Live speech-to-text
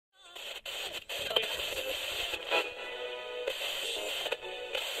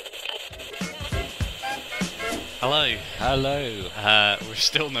Hello. Hello. We're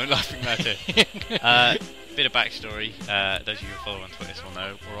still no laughing matter. Bit of backstory. Those of you who follow on Twitter will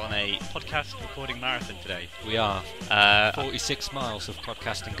know we're on a podcast recording marathon today. We are. Uh, 46 miles of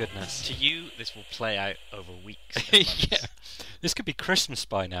podcasting goodness. to you, this will play out over weeks. And months. Yeah. This could be Christmas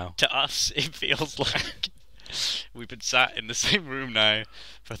by now. To us, it feels like we've been sat in the same room now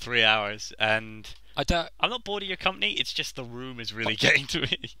for 3 hours, and I'm not bored of your company. It's just the room is really getting to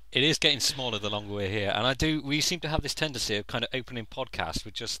me. It is getting smaller the longer we're here, and we seem to have this tendency of kind of opening podcasts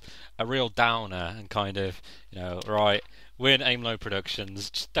with just a real downer and kind of, right, we're in Aim Low Productions,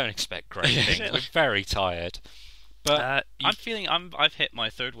 just don't expect great things. We're very tired. But I'm feeling I've hit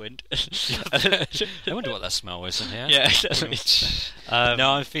my third wind. I wonder what that smell was in here. Yeah, exactly.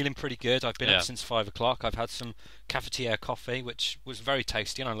 No, I'm feeling pretty good. I've been Yeah. up since 5 o'clock. I've had some cafetiere coffee, which was very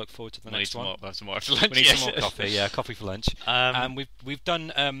tasty, and I look forward to the next one. We'll have some more after lunch. We need yes. some more coffee. Yeah, coffee for lunch. Um, And we've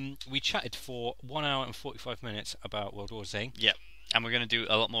done. We chatted for 1 hour and 45 minutes about World War Z. Yep, and we're going to do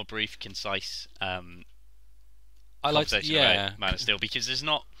a lot more brief, concise I like to, conversation about Man of Steel because there's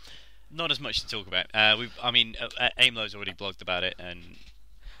not as much to talk about. Aimlow's already blogged about it, and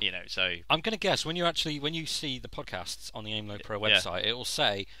so I'm going to guess when you see the podcasts on the Aim Low Pro Yeah. website, it will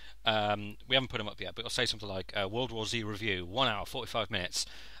say we haven't put them up yet, but it'll say something like World War Z review 1 hour 45 minutes,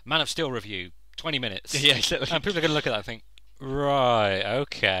 Man of Steel review 20 minutes. yeah, exactly. And people are going to look at that and think, right,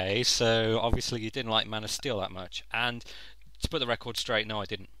 okay, so obviously you didn't like Man of Steel that much. And to put the record straight, no, I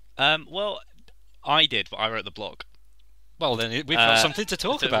didn't. Well, I did, but I wrote the blog. Well, then we've got something to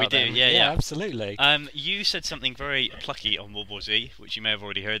talk about. We do, then. yeah. Absolutely. You said something very plucky on World War Z, which you may have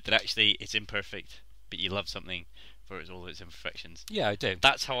already heard, that actually it's imperfect, but you love something for all its imperfections. Yeah, I do.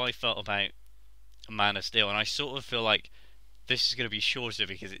 That's how I felt about Man of Steel, and I sort of feel like this is going to be shorter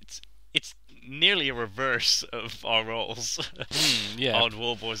because it's nearly a reverse of our roles yeah. on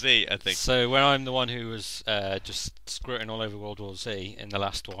World War Z, I think. So when I'm the one who was just squirting all over World War Z in the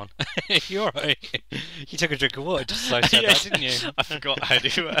last one, you're right. You took a drink of water just as I said that, didn't you? I forgot how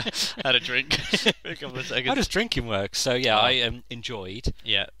to drink for a couple of seconds. How does drinking work? So yeah, I enjoyed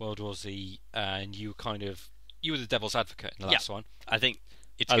Yeah, World War Z, and you were the devil's advocate in the last one. I think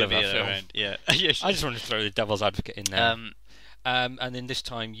it's I going to love be that the other film. end. Yeah, yes. I just wanted to throw the devil's advocate in there. And then this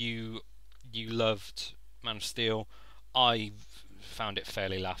time you loved Man of Steel. I found it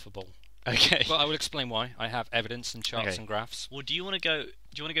fairly laughable. Okay. Well, I will explain why. I have evidence and charts Okay. and graphs. Well, do you want to go? Do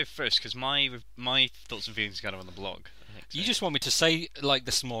you want to go first? Because my thoughts and feelings are kind of on the blog. I think, so. You just want me to say like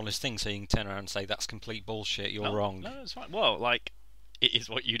the smallest thing, so you can turn around and say that's complete bullshit. You're wrong. No, it's fine. Well, like it is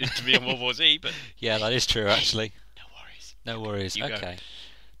what you did to me on World War Z, but Yeah, that is true. Actually, no worries. no worries. You go. Okay.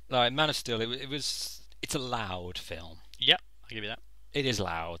 Like Man of Steel, it's a loud film. Yeah, I'll give you that. It is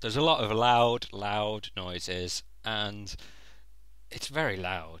loud. There's a lot of loud noises, and it's very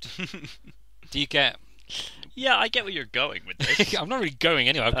loud. Do you get? Yeah, I get where you're going with this. I'm not really going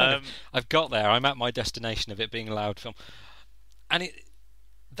anywhere. I've got there. I'm at my destination of it being a loud film, and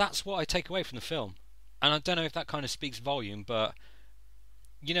that's what I take away from the film. And I don't know if that kind of speaks volume, but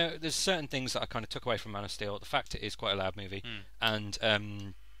there's certain things that I kind of took away from Man of Steel. The fact it is quite a loud movie, and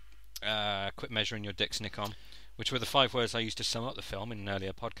quit measuring your dicks, Nikon, which were the 5 words I used to sum up the film in an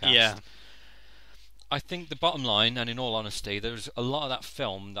earlier podcast. Yeah. I think the bottom line, and in all honesty, there's a lot of that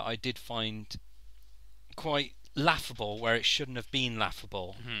film that I did find quite laughable where it shouldn't have been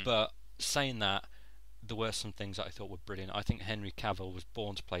laughable. But saying that, there were some things that I thought were brilliant. I think Henry Cavill was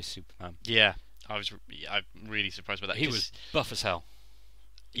born to play Superman. Yeah, I'm really surprised by that. He was buff as hell.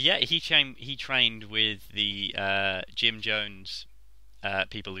 Yeah, he trained with the Jim Jones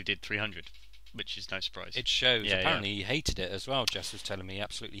people who did 300, which is no surprise. It shows. Yeah, Apparently he hated it as well. Jess was telling me he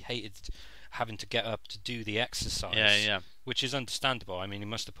absolutely hated having to get up to do the exercise. Yeah. Which is understandable. I mean, he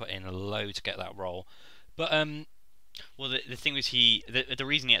must have put in a load to get that role. But well, the thing was the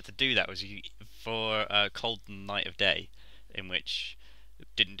reason he had to do that was for Cold Night of Day, in which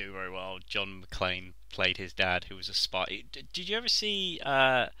didn't do very well. John McClane played his dad, who was a spy. Did you ever see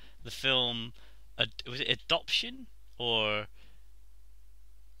the film? Was it Adoption or?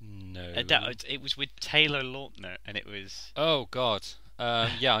 no. It was with Taylor Lautner, and it was Oh God.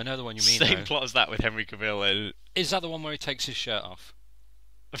 Yeah, I know the one you mean. same though. plot as that with Henry Cavill. Is that the one where he takes his shirt off?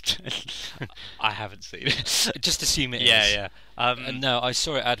 I haven't seen it. Just assume it is. Yeah. No, I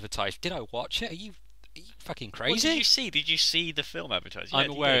saw it advertised. Did I watch it? Are you fucking What crazy? did you see? Did you see the film advertised? I'm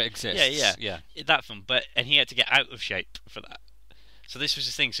Yeah, aware you it did. exists. Yeah. That film, and he had to get out of shape for that. So this was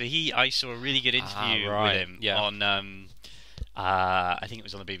the thing. So I saw a really good interview right. with him Yeah. on, I think it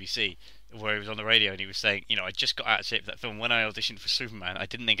was on the BBC, where he was on the radio and he was saying, you know, I just got out of shape for that film. When I auditioned for Superman, I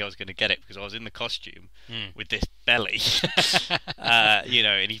didn't think I was going to get it because I was in the costume with this belly, you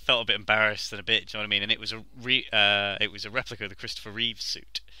know, and he felt a bit embarrassed and a bit, do you know what I mean? And it was a replica of the Christopher Reeve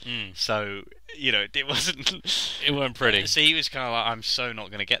suit. So, you know, it wasn't... It weren't pretty. So he was kind of like, I'm so not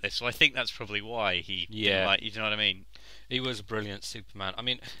going to get this. So I think that's probably why he didn't like, you know what I mean? He was a brilliant Superman. I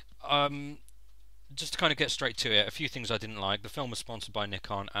mean, just to kind of get straight to it, a few things I didn't like. The film was sponsored by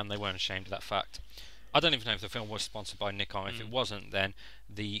Nikon, and they weren't ashamed of that fact. I don't even know if the film was sponsored by Nikon. If it wasn't, then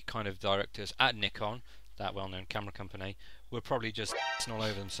the kind of directors at Nikon, that well-known camera company, were probably just all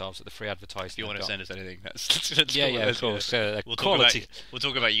over themselves at the free advertising. If you want to send us anything, that's yeah, of course. We'll quality. We'll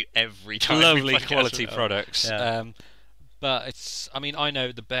talk about you every time. Lovely quality products. Yeah. But it's, I mean, I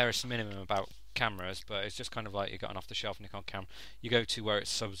know the barest minimum about cameras, but it's just kind of like you got an off-the-shelf Nikon camera. You go to where it's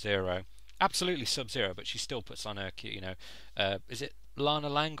Sub-Zero. Absolutely Sub-Zero, but she still puts on her, you know, is it Lana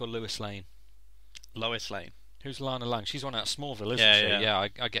Lang or Lois Lane? Lois Lane. Who's Lana Lang? She's one out of Smallville, isn't she? Yeah. Yeah,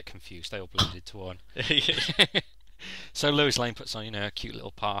 I get confused. They all blended to one. So Lois Lane puts on, you know, a cute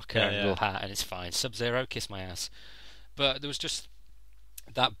little parka and a little hat, and it's fine. Sub-Zero, kiss my ass. But there was just,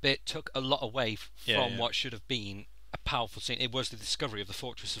 that bit took a lot away from what should have been a powerful scene. It was the discovery of the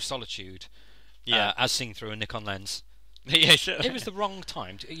Fortress of Solitude, as seen through a Nikon lens. Yeah, sure. It was the wrong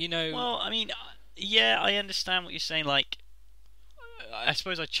time, you know. Well, I mean, yeah, I understand what you're saying. Like, I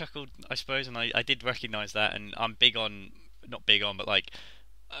suppose I chuckled. I suppose, and I did recognise that, and I'm big on, not big on, but like,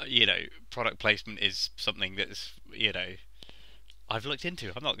 you know, product placement is something that's, you know, I've looked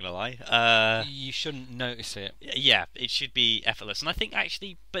into. I'm not gonna lie. You shouldn't notice it. Yeah, it should be effortless, and I think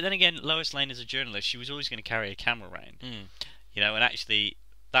actually, but then again, Lois Lane as a journalist, she was always going to carry a camera around, you know, and actually,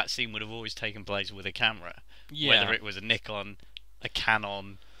 that scene would have always taken place with a camera. Yeah. Whether it was a Nikon, a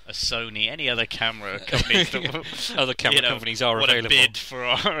Canon, a Sony, any other camera companies that other camera companies are available. What a bid for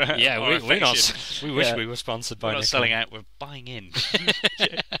our we're not. We wish we were sponsored by. We're not Nikon. selling out. We're buying in.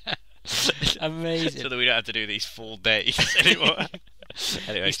 Amazing. So that we don't have to do these full days anymore.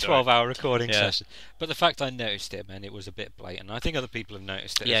 Anyway, these 12-hour recording sessions. But the fact I noticed it, man, it was a bit blatant. I think other people have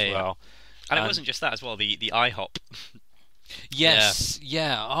noticed it as well. And it wasn't just that as well. The IHOP. Yes,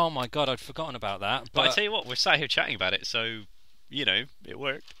 yeah. Oh my God, I'd forgotten about that. But I tell you what, we're sat here chatting about it, so you know, it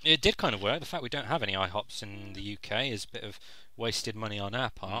worked. It did kind of work. The fact we don't have any IHOPs in the UK is a bit of wasted money on our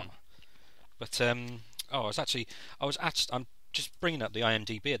part. But I'm just bringing up the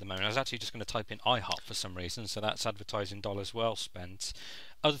IMDb at the moment. I was actually just going to type in IHOP for some reason, so that's advertising dollars well spent.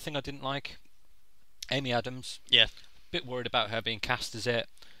 Other thing I didn't like, Amy Adams. Yeah. Bit worried about her being cast as it.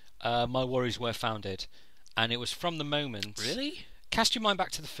 My worries were founded. And it was from the moment... Really? Cast your mind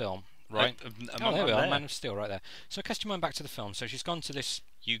back to the film, right? There we are, Man of Steel right there. So cast your mind back to the film. So she's gone to this...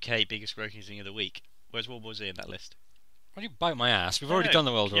 UK biggest grossing thing of the week. Where's World War Z in that list? Why do you bite my ass? We've already done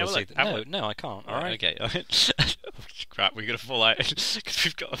the World War Z. No, I can't. All right. Okay. Crap, we're gonna fall out because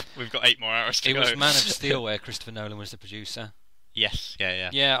we've got 8 more hours to go. It was Man of Steel where Christopher Nolan was the producer. Yes. Yeah.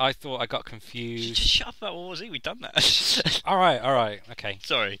 Yeah, I thought I got confused. Just shut up about World War Z. We've done that. all right. Okay.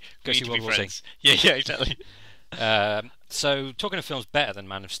 Sorry. Go see World War Z. Yeah, exactly. So, talking of films better than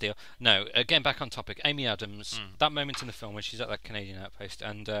Man of Steel. No, getting back on topic. Amy Adams. That moment in the film when she's at that Canadian outpost,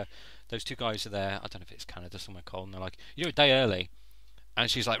 and those two guys are there. I don't know if it's Canada, somewhere cold, and they're like, "You're a day early." And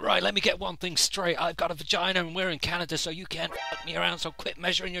she's like, "Right, let me get one thing straight. I've got a vagina and we're in Canada, so you can't fuck me around, so quit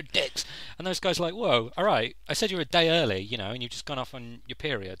measuring your dicks." And those guys are like, "Whoa, alright, I said you're a day early, you know, and you've just gone off on your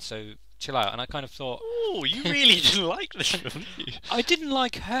period, so chill out." And I kind of thought... Oh, you really didn't like this film, did you? I didn't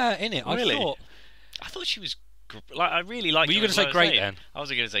like her in it. Really? I thought she was... I really liked her. Were you going to say great then? I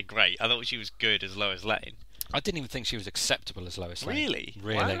wasn't going to say great. I thought she was good as Lois Lane. I didn't even think she was acceptable as Lois Lane. Really?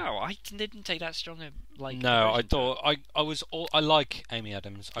 Really? Wow, I didn't take that strong a No, I thought I like Amy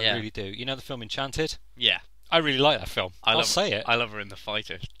Adams. I really do. You know the film Enchanted? Yeah. I really like that film. I'll say it. I love her in The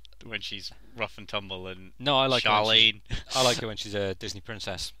Fighter when she's rough and tumble and no, I like Charlene. I like her when she's a Disney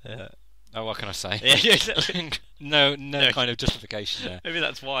princess. Yeah. Oh, what can I say? Yeah, exactly. no kind of justification there. Maybe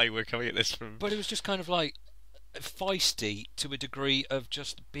that's why we're coming at this from. But it was just kind of like feisty to a degree of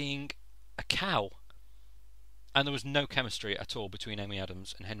just being a cow. And there was no chemistry at all between Amy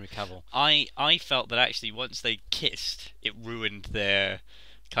Adams and Henry Cavill. I felt that actually once they kissed, it ruined their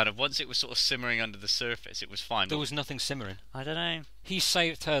kind of... Once it was sort of simmering under the surface, it was fine. There was nothing simmering. I don't know. He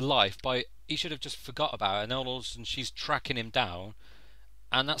saved her life by... He should have just forgot about her, and all of a sudden she's tracking him down.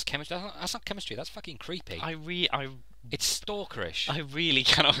 And that's chemistry. That's not chemistry. That's fucking creepy. It's stalkerish. I really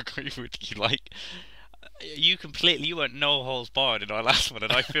cannot agree with you. Like... You went no holes barred in our last one,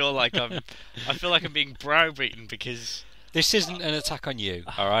 and I feel like I'm being browbeaten because this isn't an attack on you,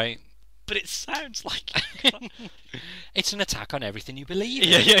 all right? but it sounds like. It's an attack on everything you believe in.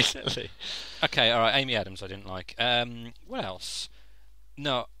 Yeah, exactly. Okay, alright, Amy Adams I didn't like. What else?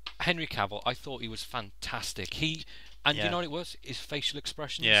 No, Henry Cavill, I thought he was fantastic. And you know what it was? His facial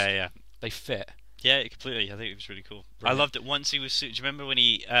expressions. Yeah. They fit. Yeah, completely. I think it was really cool. Brilliant. I loved it once he was. Do you remember when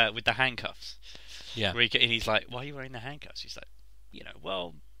he with the handcuffs? Yeah. Where he's like, "Why are you wearing the handcuffs?" He's like,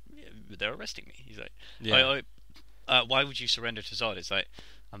 "Well, they're arresting me." He's like, Yeah. "Why would you surrender to Zod?" It's like,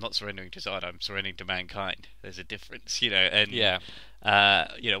 "I'm not surrendering to Zod. I'm surrendering to mankind. There's a difference, And Yeah.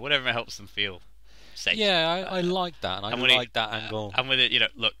 Whatever helps them feel safe." Yeah, I like that, and I like that angle. And with it,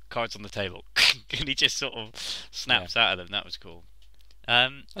 look, cards on the table, and he just sort of snaps out of them. That was cool.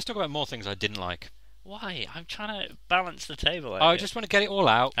 Let's talk about more things I didn't like. Why? I'm trying to balance the table out I here. just want to get it all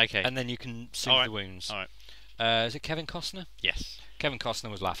out, Okay. and then you can soothe the wounds. All right. Is it Kevin Costner? Yes. Kevin Costner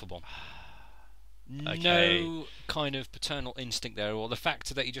was laughable. Okay. No kind of paternal instinct there, or the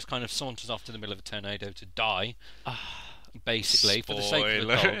fact that he just kind of saunters off to the middle of a tornado to die, basically, for the sake of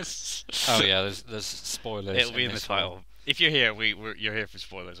the dog. Spoilers. Oh yeah, there's spoilers. It'll be in the this title. film. If you're here, you're here for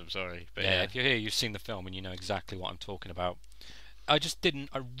spoilers. I'm sorry, but Yeah, if you're here, you've seen the film and you know exactly what I'm talking about. I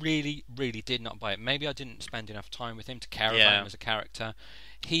really, really did not buy it. Maybe I didn't spend enough time with him to care about him as a character.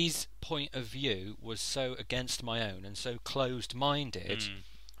 His point of view was so against my own and so closed-minded,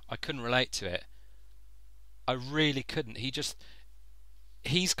 I couldn't relate to it. I really couldn't.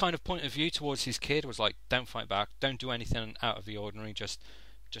 His kind of point of view towards his kid was like, don't fight back, don't do anything out of the ordinary, just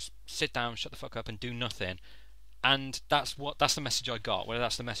sit down, shut the fuck up and do nothing. And that's the message I got, whether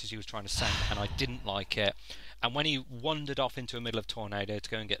that's the message he was trying to send, and I didn't like it. And when he wandered off into the middle of a tornado to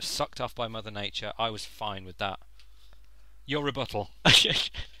go and get sucked off by Mother Nature, I was fine with that. Your rebuttal.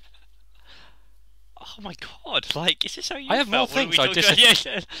 Oh my god! Like, is this how you? I have more things I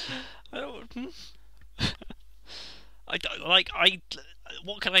disagree. I don't. I don't like.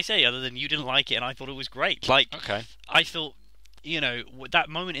 What can I say other than you didn't like it and I thought it was great? Like, Okay. I thought, that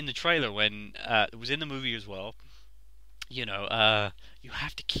moment in the trailer when it was in the movie as well. You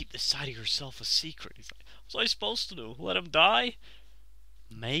have to keep this side of yourself a secret. He's like, what's I supposed to do? Let him die?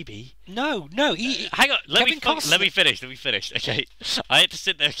 Maybe. No. Hang on. Let me finish. Okay. I had to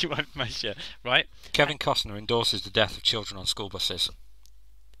sit there and keep my shit. Right. Kevin Costner endorses the death of children on school buses.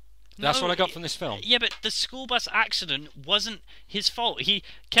 That's what I got from this film. Yeah, but the school bus accident wasn't his fault.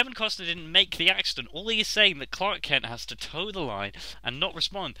 Kevin Costner didn't make the accident. All he is saying that Clark Kent has to toe the line and not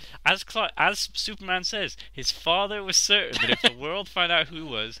respond. As Superman says, his father was certain that if the world found out who he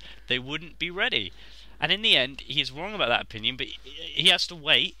was, they wouldn't be ready. And in the end, he is wrong about that opinion, but he has to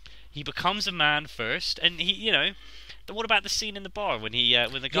wait. He becomes a man first, and what about the scene in the bar when the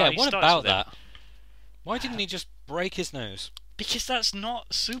guy what starts about with him? that? Why didn't he just break his nose? Because that's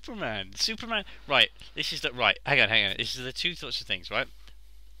not Superman. Right, hang on. This is the two sorts of things, right?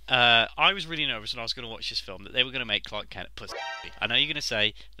 I was really nervous when I was going to watch this film that they were going to make Clark Kent a pussy. I know you're going to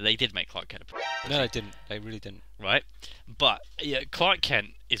say that they did make Clark Kent a pussy. No, they didn't. They really didn't. Right? But Clark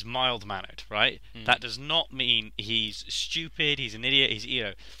Kent is mild-mannered, right? That does not mean he's stupid, he's an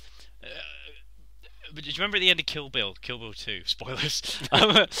idiot, but do you remember at the end of Kill Bill 2, spoilers,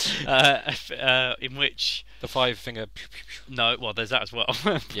 in which... The five-finger... No, well, there's that as well.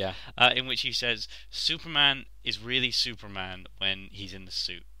 Yeah. In which he says, Superman is really Superman when he's in the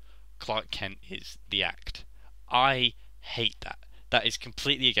suit. Clark Kent is the act. I hate that. That is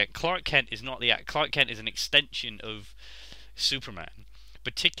completely again. Clark Kent is not the act. Clark Kent is an extension of Superman,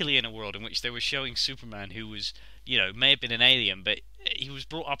 particularly in a world in which they were showing Superman who was, may have been an alien, but he was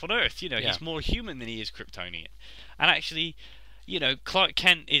brought up on Earth. He's more human than he is Kryptonian. And actually, Clark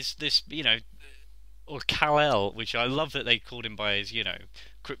Kent is this, or Kal-El, which I love that they called him by his,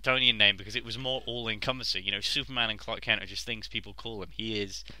 Kryptonian name because it was more all-encompassing. Superman and Clark Kent are just things people call him. He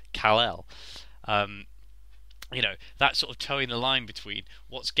is Kal-El. That sort of towing the line between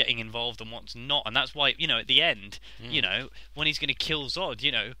what's getting involved and what's not. And that's why, at the end, when he's going to kill Zod,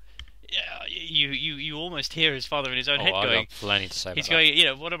 you almost hear his father in his own head going... I've got plenty to say about he's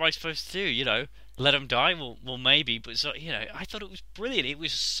going, what am I supposed to do, Let him die? Well, maybe. But, so, I thought it was brilliant. It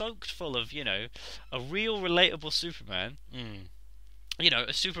was soaked full of, a real relatable Superman.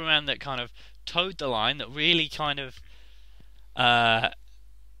 A Superman that kind of towed the line, that really kind of... I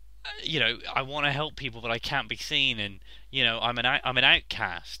want to help people, but I can't be seen, and I'm an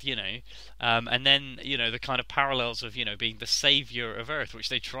outcast, and then the kind of parallels of being the savior of Earth, which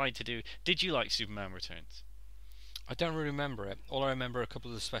they tried to do. Did you like Superman Returns? I don't really remember it. All I remember are a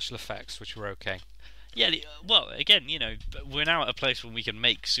couple of the special effects, which were okay. Yeah, well, again, we're now at a place where we can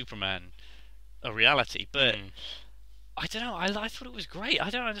make Superman a reality, but I don't know. I thought it was great. I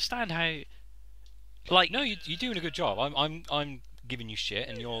don't understand how. No, you're doing a good job. I'm giving you shit,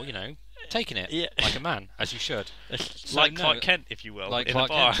 and you're taking it Yeah. like a man, as you should. Like Clark Kent, if you will, like in Clark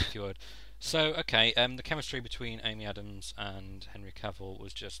a bar. Kent, if you would. So, okay, the chemistry between Amy Adams and Henry Cavill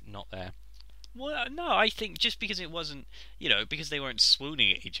was just not there. Well, no, I think just because it wasn't, because they weren't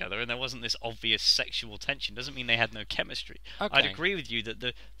swooning at each other and there wasn't this obvious sexual tension doesn't mean they had no chemistry. Okay. I'd agree with you that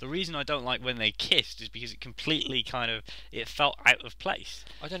the reason I don't like when they kissed is because it completely it felt out of place.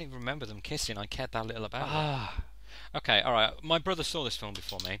 I don't even remember them kissing. I cared that little about it. Okay, all right. My brother saw this film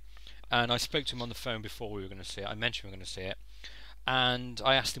before me, and I spoke to him on the phone before we were going to see it. I mentioned we were going to see it, and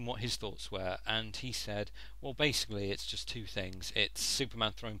I asked him what his thoughts were, and he said, well, basically it's just two things. It's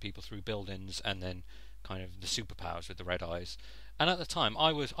Superman throwing people through buildings, and then kind of the superpowers with the red eyes. And at the time,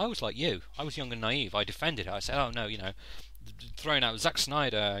 I was like you. I was young and naive. I defended it. I said, oh no, throwing out Zack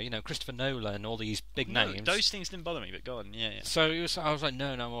Snyder, Christopher Nolan, all these big names. Those things didn't bother me, but go on, yeah. So I was like,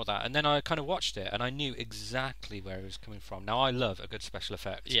 no, more of that. And then I kind of watched it, and I knew exactly where it was coming from. Now, I love a good special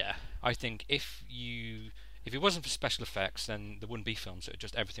effect. Yeah. I think if it wasn't for special effects, then there wouldn't be films.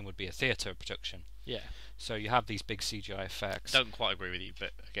 Everything would be a theatre production. Yeah. So you have these big CGI effects. Don't quite agree with you,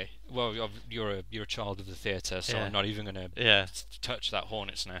 but okay. Well, you're a child of the theatre, so Yeah. I'm not even going to touch that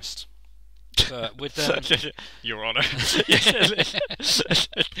hornet's nest. But with Your Honour,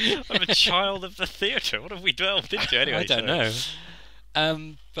 I'm a child of the theatre. What have we delved into anyway? I don't know.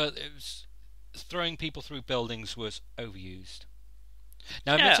 But it was throwing people through buildings was overused.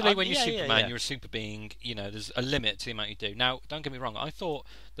 Now, admittedly, when you're Superman, you're a super being. There's a limit to the amount you do. Now, don't get me wrong. I thought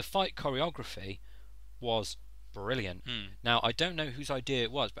the fight choreography was brilliant. Now, I don't know whose idea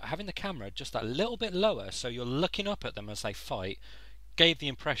it was, but having the camera just that little bit lower, so you're looking up at them as they fight, gave the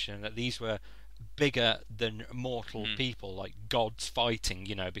impression that these were bigger than mortal people, like gods fighting,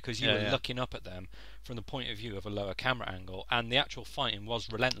 because you were looking up at them from the point of view of a lower camera angle, and the actual fighting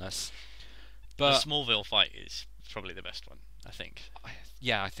was relentless. But the Smallville fight is probably the best one, I think.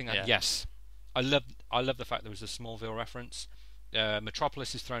 I think yes. I love the fact there was a Smallville reference.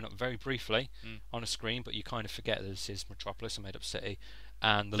 Metropolis is thrown up very briefly on a screen, but you kind of forget that this is Metropolis, a made-up city,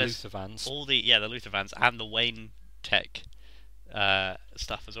 and Luther vans. The Luther vans and the Wayne Tech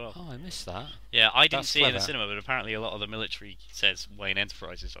stuff as well. Oh, I missed that. Yeah, I didn't see it in the cinema, but apparently a lot of the military says Wayne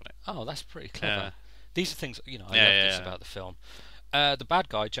Enterprises on it. Oh, that's pretty clever. These are things, I love this about the film. The bad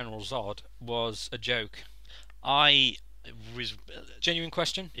guy, General Zod, was a joke. Genuine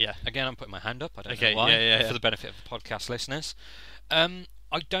question? Yeah. Again, I'm putting my hand up. I don't know why. For the benefit of the podcast listeners.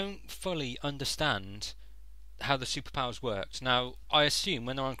 I don't fully understand how the superpowers worked. Now, I assume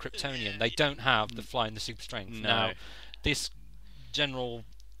when they're on Kryptonian, they don't have the flying, the super strength. No. Now, this General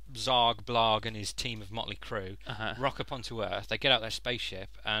Zarg Blarg and his team of motley crew rock up onto Earth. They get out their spaceship,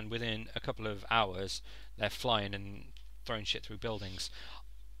 and within a couple of hours, they're flying and throwing shit through buildings.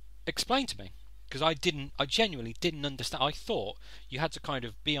 Explain to me, because I genuinely didn't understand. I thought you had to kind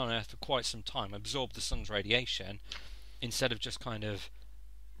of be on Earth for quite some time, absorb the sun's radiation, instead of just kind of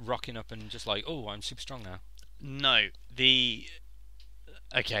rocking up and just like, oh, I'm super strong now. No,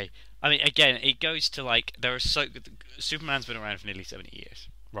 okay. I mean, again, it goes to like Superman's been around for nearly 70 years,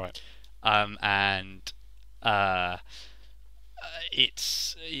 right? And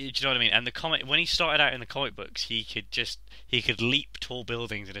it's, do you know what I mean? And the comic, when he started out in the comic books, he could leap tall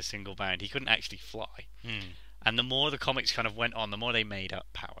buildings in a single bound. He couldn't actually fly. And the more the comics kind of went on, the more they made up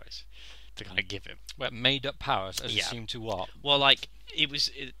powers to kind of give him. Well, made up powers as assumed to what? Well, like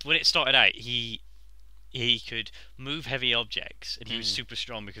when it started out, he could move heavy objects, and he was super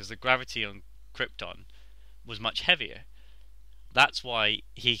strong because the gravity on Krypton was much heavier. That's why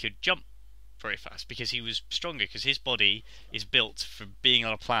he could jump very fast, because he was stronger, because his body is built for being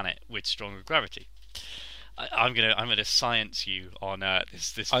on a planet with stronger gravity. I'm gonna science you on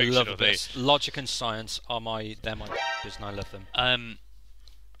this I fictional love thing. this. Logic and science are they're my and I love them.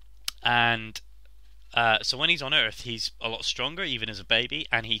 So when he's on Earth, he's a lot stronger, even as a baby,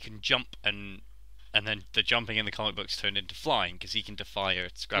 and he can jump, and then the jumping in the comic books turned into flying, because he can defy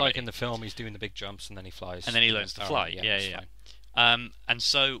Earth's gravity. Like in the film, he's doing the big jumps, and then he flies. And then he learns to fly. Yeah. And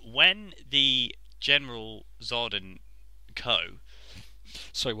so when the General Zod and Co.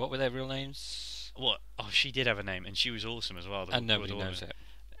 Sorry, what were their real names? What? Oh, she did have a name, and she was awesome as well. And nobody knows it.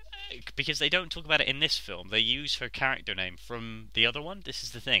 Because they don't talk about it in this film. They use her character name from the other one. This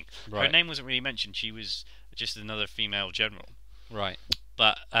is the thing. Right. Her name wasn't really mentioned. She was just another female general. Right.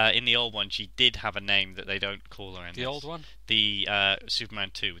 But in the old one, she did have a name that they don't call her in the old one? The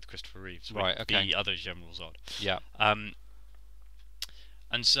Superman 2 with Christopher Reeves. Right, okay. The other General Zod. Yeah.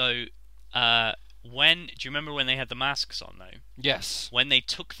 And so, do you remember when they had the masks on, though? Yes. When they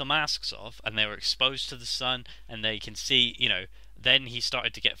took the masks off and they were exposed to the sun and they can see, then he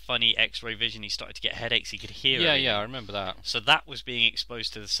started to get funny X-ray vision. He started to get headaches. He could hear. Yeah, I remember that. So that was being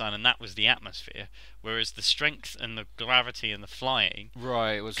exposed to the sun, and that was the atmosphere. Whereas the strength and the gravity and the flying,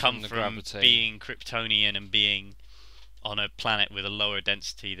 right, it was come from the from gravity. being Kryptonian and being on a planet with a lower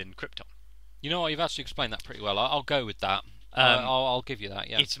density than Krypton. You know what? You've actually explained that pretty well. I'll go with that. I'll give you that.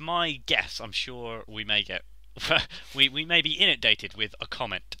 Yeah. It's my guess. I'm sure we may get. we may be inundated with a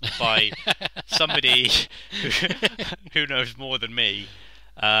comment by somebody who knows more than me,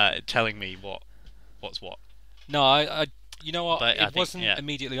 telling me what's what. No, I you know what? But it wasn't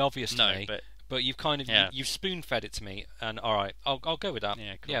immediately obvious to me. But you've kind of you've spoon fed it to me, and all right, I'll go with that.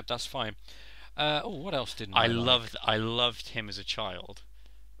 Yeah, cool. Yeah, that's fine. What else didn't I like? I loved him as a child,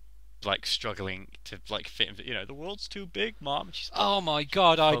 like struggling to like fit in. You know, the world's too big, Mom. She's like, oh my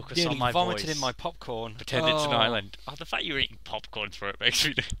god, I focus on nearly my vomited voice. in my popcorn. Pretend it's an island. Oh, the fact you were eating popcorn through it makes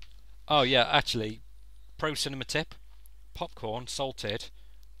me. Oh yeah, actually, pro cinema tip: popcorn, salted,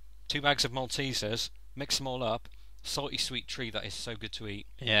 2 bags of Maltesers, mix them all up. Salty sweet treat that is so good to eat.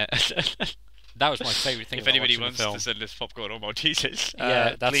 Yeah. That was my favourite thing. If anybody wants to send us popcorn or Maltesers,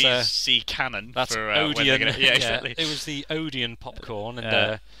 that's please see Canon. That's for, Odeon. Yeah, exactly. It was the Odeon popcorn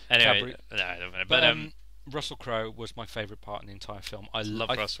and anyway, no, I don't know. But Russell Crowe was my favourite part in the entire film. I love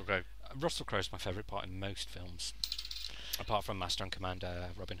Russell Crowe. Russell Crowe's my favourite part in most films, apart from Master and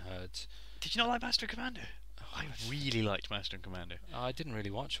Commander, Robin Hood. Did you not like Master and Commander? I really liked Master and Commander. I didn't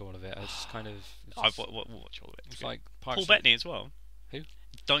really watch all of it. I just kind of. I've watched all of it. It's like Paul Bettany as well. Who?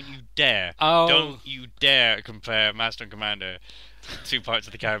 Don't you dare! Oh. Don't you dare compare Master and Commander to Pirates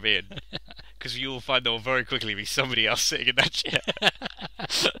of the Caribbean, because you will find there will very quickly be somebody else sitting in that chair.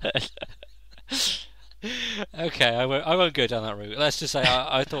 Okay, I won't go down that route. Let's just say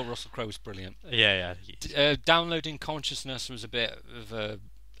I thought Russell Crowe was brilliant. Yeah. Downloading consciousness was a bit of a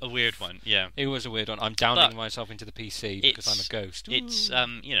weird one. Yeah, it was a weird one. I'm downloading myself into the PC because I'm a ghost. Ooh. It's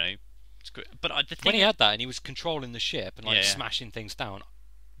you know, it's good. But the thing when he had that and he was controlling the ship and like smashing things down,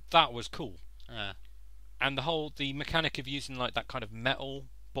 that was cool. And the mechanic of using like that kind of metal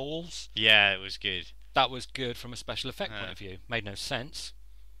balls. Yeah, it was good. That was good from a special effect point of view. Made no sense.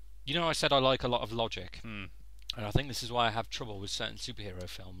 You know, I said I like a lot of logic, and I think this is why I have trouble with certain superhero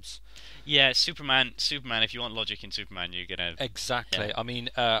films. Yeah, Superman. If you want logic in Superman, you're gonna exactly. Yeah. I mean,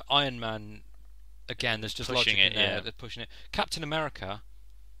 Iron Man. Again, there's just pushing logic in there. They're pushing it. Captain America.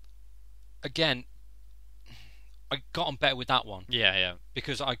 Again, I got on better with that one. Yeah.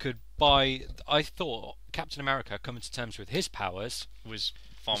 Because I could buy. I thought Captain America coming to terms with his powers was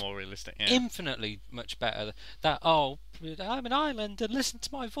far more realistic. Yeah. Infinitely much better. I'm an island and listen to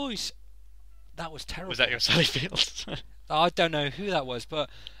my voice. That was terrible. Was that your Sally Fields? I don't know who that was, but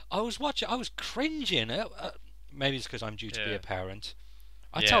I was watching. I was cringing. Maybe it's because I'm due to be a parent.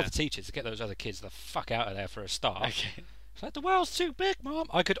 I tell the teachers to get those other kids the fuck out of there for a start. Okay. It's like, the world's too big, Mom.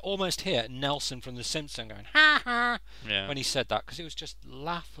 I could almost hear Nelson from The Simpsons going, ha ha, when he said that, because it was just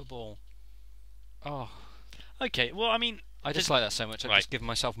laughable. Oh. Okay, well, I mean... I just like that so much, I've just given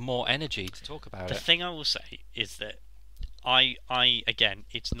myself more energy to talk about it. The thing I will say is that again,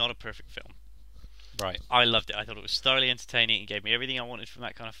 it's not a perfect film. Right. I loved it. I thought it was thoroughly entertaining. It gave me everything I wanted from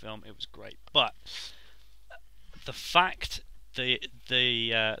that kind of film. It was great. But the fact, the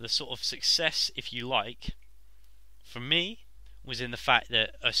sort of success, if you like, for me, was in the fact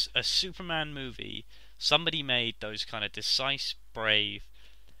that a Superman movie, somebody made those kind of decisive, brave,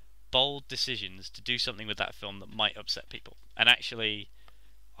 bold decisions to do something with that film that might upset people. And actually,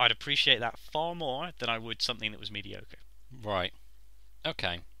 I'd appreciate that far more than I would something that was mediocre. Right.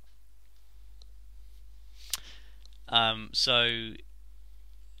 Okay. So, do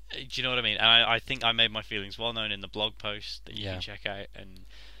you know what I mean? And I think I made my feelings well known in the blog post that you can check out. And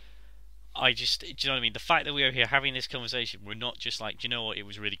I just, do you know what I mean? The fact that we are here having this conversation, we're not just like, do you know what, it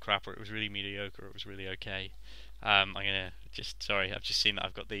was really crap, or it was really mediocre, or it was really okay. I'm gonna sorry, I've just seen that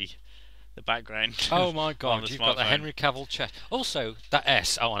I've got the background. Oh my god, you've got the Henry Cavill chest. Also, that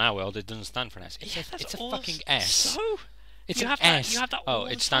S, in our world, it doesn't stand for an S. It's a fucking S. So? It's an S. You have that all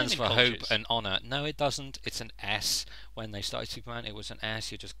it the stands time for in hope cultures. and honour. No, it doesn't. It's an S. When they started Superman, it was an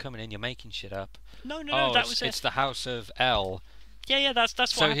S. You're just coming in, you're making shit up. No, that was it's the House of L. Yeah, that's what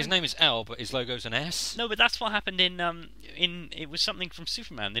so happened. His name is L, but his logo's an S? No, but that's what happened in it was something from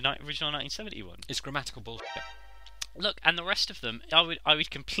Superman, the original 1970 one. It's grammatical bullshit. Look, and the rest of them, I would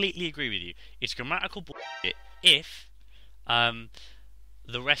completely agree with you. It's grammatical bullshit if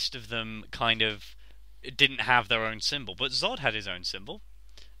the rest of them kind of didn't have their own symbol. But Zod had his own symbol,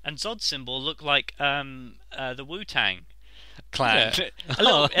 and Zod's symbol looked like the Wu-Tang. clan. Yeah. A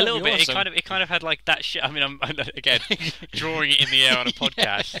little That'd be bit. awesome. It kind of had like that shit. I mean, I'm again drawing it in the air on a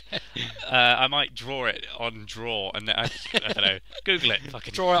podcast. I might draw it on Draw, and I don't know. Google it.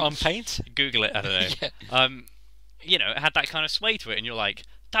 Fucking Draw it on paint. Google it. I don't know. Yeah. You know, it had that kind of sway to it, and you're like,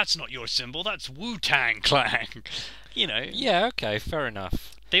 that's not your symbol. That's Wu-Tang Clan. You know. Yeah. Okay. Fair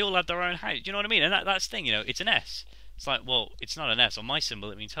enough. They all had their own house. Do you know what I mean? And that's the thing. You know, it's an S. It's like, well, it's not an S on my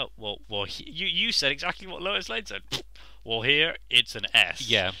symbol. It means help. Well, you said exactly what Lois Lane said. Well, here it's an S.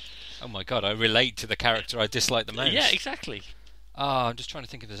 Yeah. Oh my god, I relate to the character I dislike the most. Yeah, exactly. I'm just trying to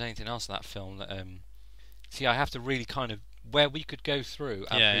think if there's anything else in that film that. See, I have to really kind of where we could go through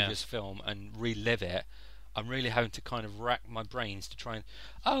our previous film and relive it. I'm really having to kind of rack my brains to try and.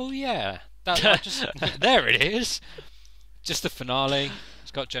 Oh yeah, that just there it is. Just the finale.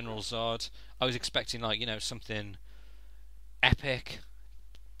 It's got General Zod. I was expecting something epic.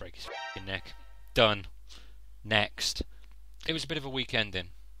 Break his f***ing neck. Done. Next. It was a bit of a weak ending.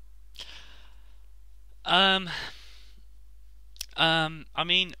 I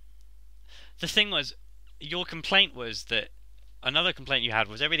mean, the thing was, your complaint was that another complaint you had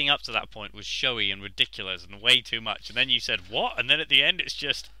was everything up to that point was showy and ridiculous and way too much, and then you said what, and then at the end it's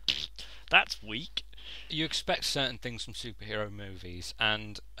just that's weak. You expect certain things from superhero movies,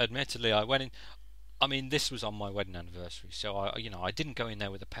 and admittedly, I went in. I mean, this was on my wedding anniversary, so I didn't go in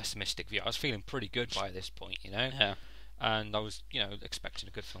there with a pessimistic view. I was feeling pretty good by this point, Yeah. and I was, expecting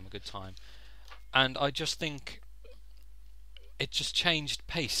a good film, a good time, and I just think it just changed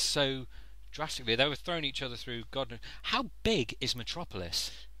pace so drastically. They were throwing each other through God knows. How big is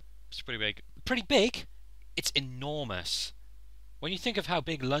Metropolis? It's pretty big. Pretty big. It's enormous. When you think of how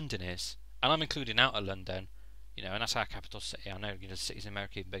big London is, and I'm including Outer London, and that's our capital city. I know, cities in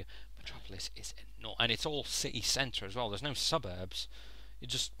America are even bigger. Metropolis is enormous, and it's all city centre as well. There's no suburbs.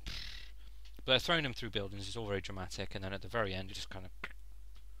 But they're throwing them through buildings. It's all very dramatic, and then at the very end, you just kind of,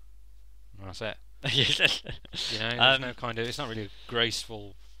 and that's it. There's no kind of. It's not really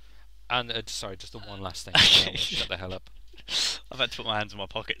graceful. And sorry, just the one last thing. Shut the hell up. I've had to put my hands in my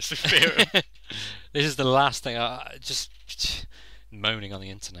pockets for fear of. This is the last thing. I just moaning on the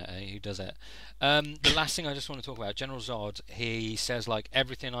internet. Who does it? The last thing I just want to talk about, General Zod. He says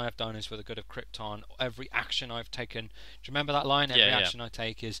everything I have done is for the good of Krypton. Every action I've taken. Do you remember that line? Every action I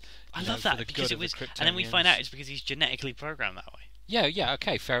take is. I love that for the because good it was, of the and then we find out it's because he's genetically programmed that way. Yeah.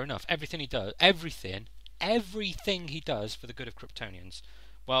 Okay, fair enough. Everything he does, everything he does for the good of Kryptonians.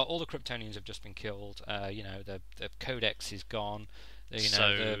 Well, all the Kryptonians have just been killed. The Codex is gone.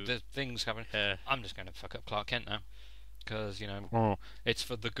 The things haven't. I'm just going to fuck up Clark Kent now, because it's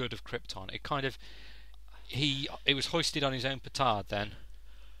for the good of Krypton. It kind of it was hoisted on his own petard then.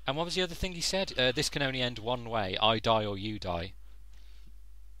 And what was the other thing he said? This can only end one way: I die or you die.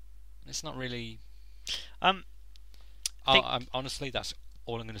 It's not really. Honestly, that's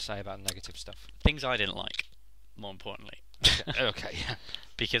all I'm going to say about negative stuff. Things I didn't like, more importantly. Okay, yeah.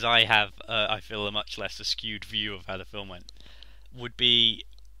 Because I have, I feel a much less skewed view of how the film went. Would be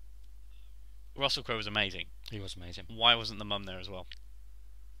Russell Crowe was amazing. He was amazing. Why wasn't the mum there as well?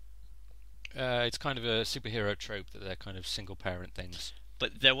 It's kind of a superhero trope that they're kind of single parent things.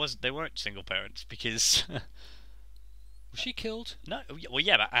 But they weren't single parents because. Was she killed? No. Well,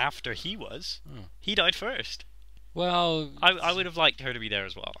 yeah, but after he he died first. Well, I would have liked her to be there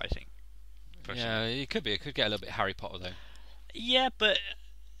as well. I think. Personally. Yeah, it could be. It could get a little bit Harry Potter though. Yeah, but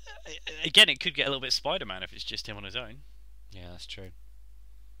again, it could get a little bit Spider-Man if it's just him on his own. Yeah, that's true.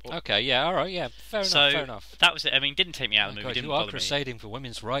 Okay, yeah, all right, yeah, fair enough. That was it. I mean, didn't take me out of the movie. God, you are crusading for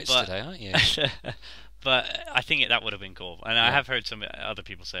women's rights today, aren't you? But I think that would have been cool, and I have heard some other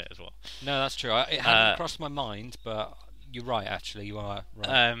people say it as well. No, that's true. It hadn't crossed my mind, but you're right. Actually, you are right.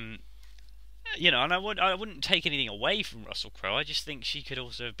 And I wouldn't take anything away from Russell Crowe. I just think she could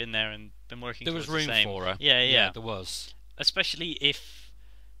also have been there and been working. There was room for her. Yeah, there was. Especially if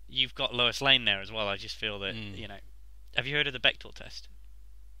you've got Lois Lane there as well. I just feel that Have you heard of the Bechdel test?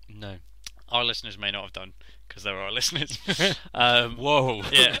 No. Our listeners may not have done because they're our listeners. Whoa.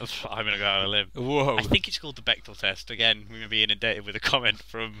 Yeah, I'm gonna go out on a limb. Whoa. I think it's called the Bechdel test. Again, we're gonna be inundated with a comment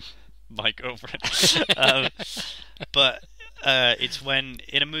from my girlfriend. But it's when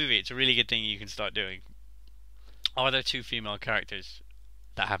in a movie, it's a really good thing you can start doing. Are there two female characters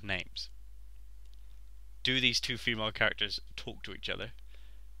that have names? Do these two female characters talk to each other?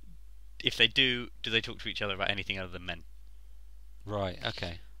 If they do they talk to each other about anything other than men? Right,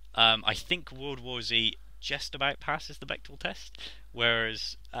 okay. I think World War Z just about passes the Bechdel test,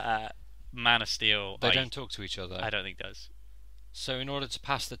 whereas Man of Steel... They don't talk to each other? I don't think does. So in order to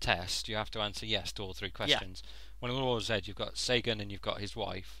pass the test, you have to answer yes to all three questions. Yeah. When in World War Z, you've got Sagan and you've got his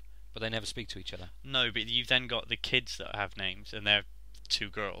wife. but they never speak to each other. No, but you've then got the kids that have names, and they're two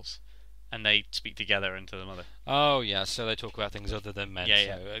girls, and they speak together and to the mother. Oh yeah, so they talk about things other than men.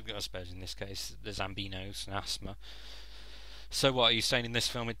 Yeah, so I suppose in this case, there's Zambinos and asthma. So what are you saying in this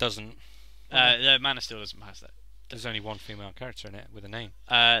film? It doesn't. The Man of Steel doesn't pass that. There's only one female character in it with a name.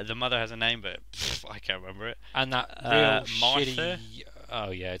 The mother has a name, but I can't remember it. And that real Martha? shitty.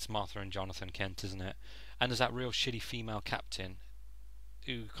 Oh yeah, it's Martha and Jonathan Kent, isn't it? And there's that real shitty female captain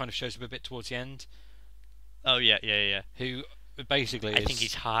who kind of shows up a bit towards the end. Oh yeah. Who basically I think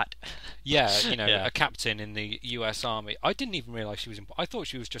he's hot. Yeah, you know, Yeah. a captain in the U.S. Army. I didn't even realise she was I thought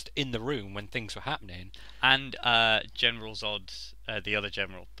she was just in the room when things were happening. And General Zod, the other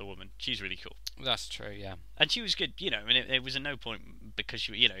general, the woman, she's really cool. That's true, yeah. And she was good, you know. I mean, it was a no point because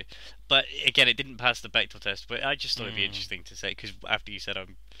she, you know. But again, it didn't pass the Bechdel test. But I just thought it'd be interesting to say because after you said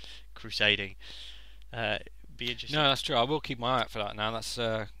I'm crusading, be interesting. No, that's true. I will keep my eye out for that now. That's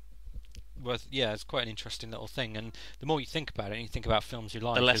worth. Yeah, it's quite an interesting little thing. And the more you think about it, and you think about films you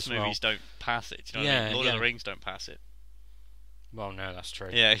like, the less as movies don't pass it. Do you know what I mean? Lord of the Rings don't pass it. Well, no, that's true.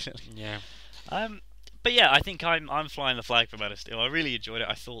 Yeah. Yeah. But yeah, I think I'm flying the flag for Man of Steel. I really enjoyed it.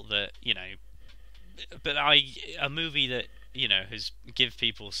 I thought that, you know, but a movie that, you know, has give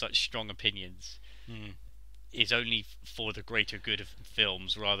people such strong opinions is only for the greater good of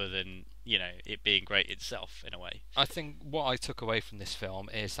films rather than, you know, it being great itself in a way. I think what I took away from this film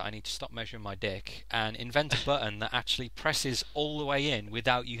is that I need to stop measuring my dick and invent a button that actually presses all the way in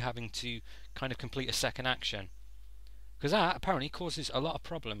without you having to kind of complete a second action. Because that apparently causes a lot of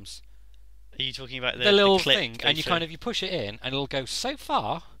problems. Are you talking about the little clip thing, and you push it in, and it'll go so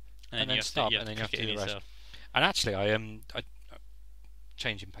far, and then stop, and then you have to do the rest. Yourself. And actually, I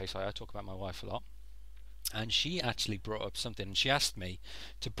changing pace. I talk about my wife a lot, and she actually brought up something, and she asked me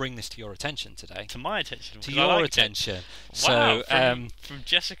to bring this to your attention today. To my attention. To your attention. Wow, So, from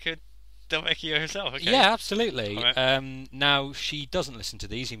Jessica Del Vecchio herself. Okay. Yeah, absolutely. Right. Now she doesn't listen to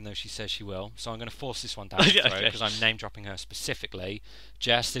these, even though she says she will. So I'm going to force this one down her throat because I'm name dropping her specifically.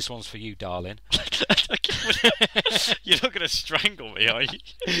 Jess, this one's for you, darling. You're not going to strangle me, are you?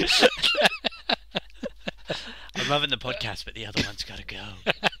 I'm loving the podcast, but the other one's got to go.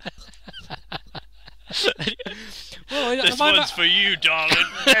 Well, this one's for you, darling.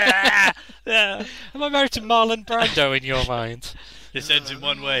 Am I married to Marlon Brando in your mind? This ends in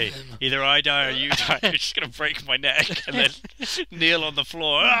one way. Either I die or you die. You're just going to break my neck and then kneel on the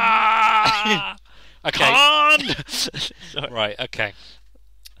floor. Okay. Right, okay.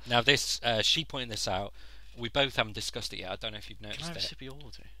 Now this, she pointed this out. We both haven't discussed it yet. I don't know if you've noticed Can I have it. a sip of your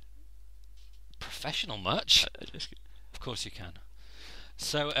water? Professional much? Of course you can.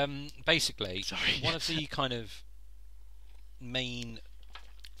 So, basically, one of the kind of main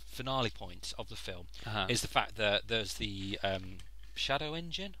finale points of the film is the fact that there's the shadow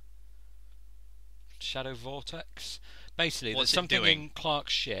engine, shadow vortex. Basically, there's something in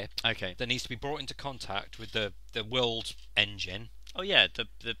Clark's ship that needs to be brought into contact with the world engine. Oh yeah, the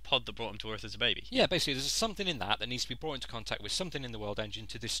pod that brought him to Earth as a baby. Yeah, basically, there's something in that needs to be brought into contact with something in the world engine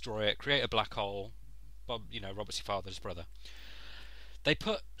to destroy it, create a black hole. Bob, you know, Robert C. Father's brother. They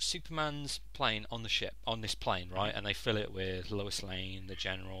put Superman's plane on the ship, on this plane, right? And they fill it with Lois Lane, the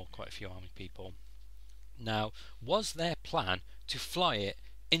General, quite a few army people. Now, was their plan to fly it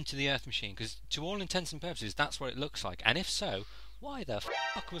into the Earth machine? Because to all intents and purposes, that's what it looks like. And if so, why the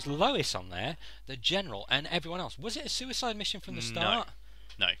fuck was Lois on there, the General, and everyone else? Was it a suicide mission from the start?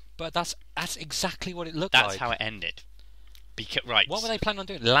 No. But that's exactly what it looked like. That's how it ended. Right. What were they planning on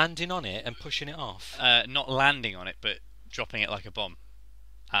doing? Landing on it and pushing it off? Not landing on it, but dropping it like a bomb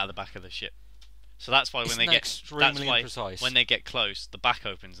out of the back of the ship. So that's why when they get imprecise. When they get close, the back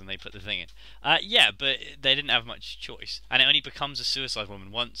opens and they put the thing in. Yeah, but they didn't have much choice, and it only becomes a suicide woman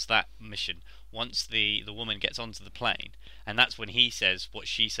once that mission, once the woman gets onto the plane, and that's when he says what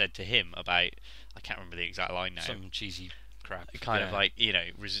she said to him about, I can't remember the exact line now. Some cheesy crap. Kind of like, you know,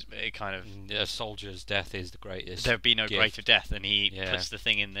 it kind of a soldier's death is the greatest. There'd be no gift. greater death, and he puts the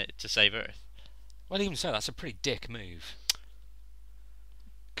thing in to save Earth. Well, even so, that's a pretty dick move.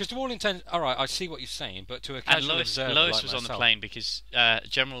 Because to all intents, alright, I see what you're saying, but to a casual observer Lois like was myself, on the plane because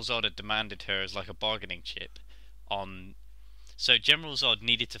General Zod had demanded her as like a bargaining chip. So General Zod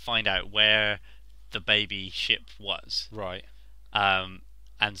needed to find out where the baby ship was. Right. And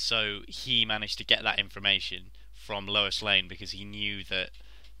so he managed to get that information from Lois Lane because he knew that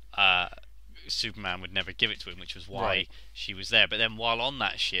Superman would never give it to him, which was why she was there. But then while on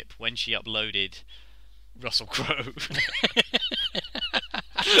that ship, when she uploaded Russell Crowe...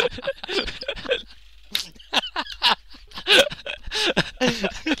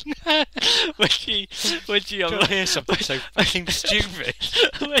 when she Don't hear something so fucking stupid.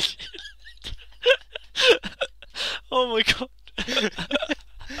 when she, oh my god.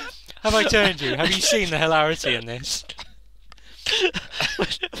 Have I turned you? Have you seen the hilarity in this?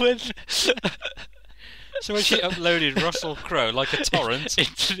 when So when she uploaded Russell Crowe like a torrent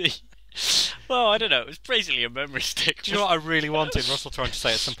into the, well, I don't know. It was basically a memory stick. Do you know what I really wanted Russell Crowe to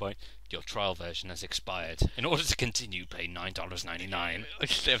say at some point? Your trial version has expired. In order to continue, pay $9.99. I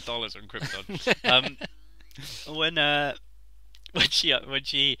still have dollars on Krypton. When she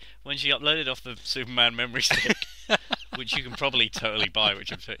uploaded off the Superman memory stick, which you can probably totally buy,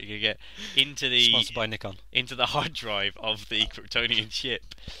 which I'm sure you can get, Sponsored by Nikon. into the hard drive of the Kryptonian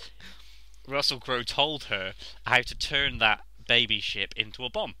ship, Russell Crowe told her how to turn that baby ship into a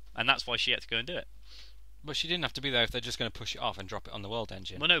bomb, and that's why she had to go and do it. But she didn't have to be there if they're just going to push it off and drop it on the world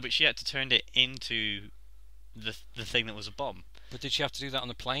engine. Well, no, but she had to turn it into the thing that was a bomb. But did she have to do that on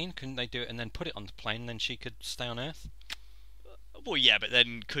the plane? Couldn't they do it and then put it on the plane and then she could stay on Earth? Well, yeah, but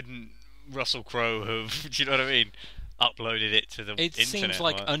then couldn't Russell Crowe have, do you know what I mean, uploaded it to the It internet? seems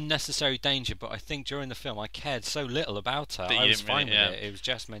like unnecessary danger, but I think during the film I cared so little about her. I was fine with it. It was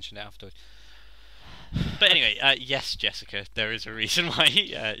Jess mentioned it afterwards. But anyway, yes, Jessica, there is a reason why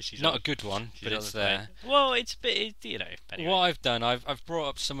she's not a good one, but it's there. Well, it's a bit, you know. Anyway. What I've done, I've brought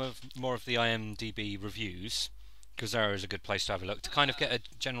up more of the IMDb reviews, because there is a good place to have a look to kind of get a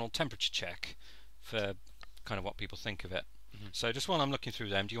general temperature check for kind of what people think of it. Mm-hmm. So just while I'm looking through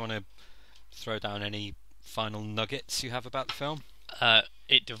them, do you want to throw down any final nuggets you have about the film?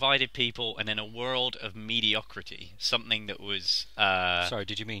 It divided people, and in a world of mediocrity, something that was... Sorry,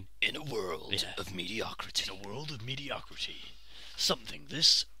 did you mean? In a world of mediocrity. In a world of mediocrity, something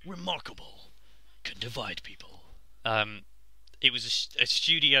this remarkable can divide people. It was a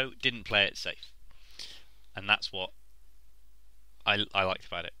studio didn't play it safe. And that's what I liked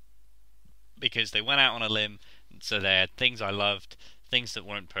about it. Because they went out on a limb, so they had things I loved, things that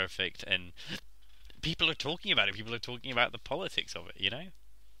weren't perfect, and... people are talking about it. People are talking about the politics of it, you know?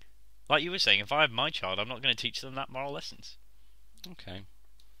 Like you were saying, if I have my child, I'm not going to teach them that moral lessons. Okay.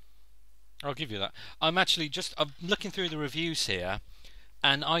 I'll give you that. I'm looking through the reviews here,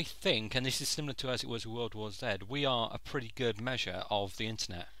 and I think, and this is similar to as it was with World War Z, we are a pretty good measure of the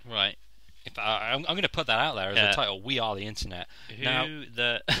internet. Right. I'm going to put that out there as a title. We are the internet. Who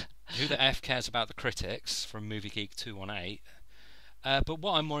the F cares about the critics from Movie Geek 218? But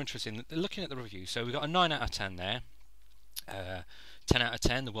what I'm more interested in, looking at the review, so we've got a 9 out of 10 there. 10 out of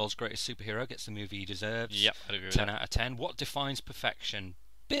 10, the world's greatest superhero gets the movie he deserves. Yep, I'd agree with 10 that. out of 10, what defines perfection?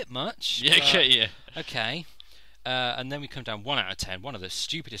 Bit much. Yeah, okay, yeah. Okay. And then we come down 1 out of 10, one of the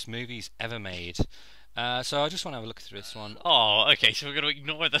stupidest movies ever made. So I just want to have a look through this one. Oh, okay, so we're going to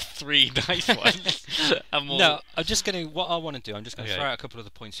ignore the 3 nice ones. No, I'm just going to, what I want to do, I'm just going to throw out a couple of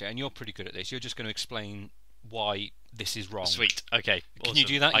the points here, and you're pretty good at this. You're just going to explain why this is wrong. Sweet. Okay. Can awesome. you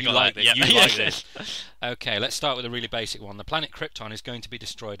do that? You like this. Yeah. You like this. Yes. Okay, let's start with a really basic one. The planet Krypton is going to be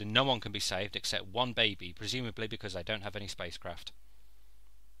destroyed and no one can be saved except one baby, presumably because they don't have any spacecraft.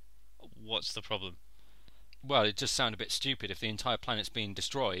 What's the problem? Well, it just sounds a bit stupid. If the entire planet's being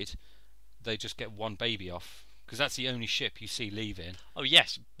destroyed, they just get one baby off. Because that's the only ship you see leaving. Oh,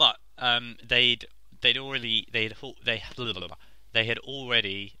 yes, but they had already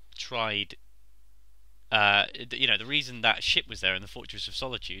tried. The reason that ship was there in the Fortress of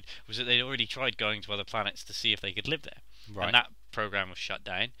Solitude was that they'd already tried going to other planets to see if they could live there, right. And that program was shut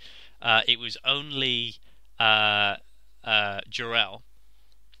down. It was only Jor-El,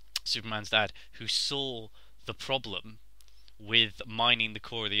 Superman's dad, who saw the problem with mining the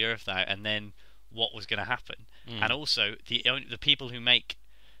core of the Earth out, and then what was going to happen. And also the people who make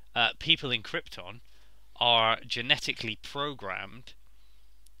people in Krypton are genetically programmed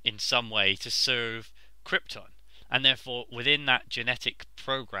in some way to serve Krypton, and therefore within that genetic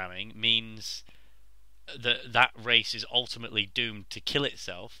programming means that race is ultimately doomed to kill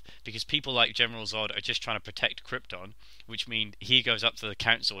itself, because people like General Zod are just trying to protect Krypton, which means he goes up to the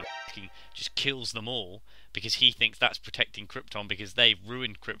council and just kills them all because he thinks that's protecting Krypton because they've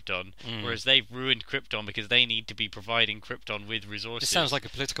ruined Krypton, whereas they've ruined Krypton because they need to be providing Krypton with resources. It sounds like a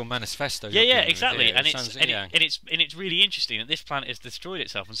political manifesto. Yeah, exactly. And it's really interesting that this planet has destroyed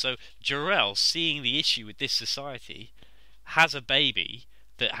itself, and so Jor-El, seeing the issue with this society, has a baby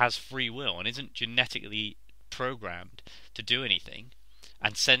that has free will and isn't genetically programmed to do anything,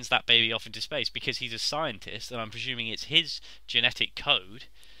 and sends that baby off into space because he's a scientist, and I'm presuming it's his genetic code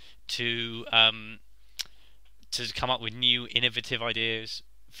to come up with new innovative ideas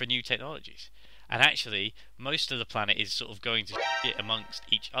for new technologies. And actually, most of the planet is sort of going to shit amongst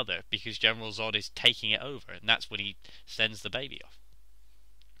each other because General Zod is taking it over, and that's when he sends the baby off.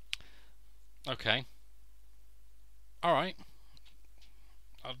 Okay. All right.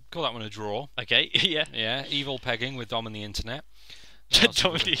 I'll call that one a draw. Okay, yeah. Yeah, evil pegging with Dom and the internet.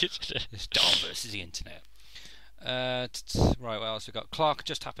 Dom and the internet. It's Dom versus the internet. Right, what else we got? Clark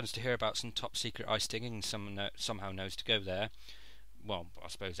just happens to hear about some top secret ice digging and somehow knows to go there. Well, I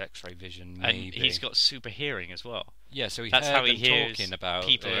suppose X-ray vision, maybe. And he's got super hearing as well. Yeah, so That's heard how he them hears talking about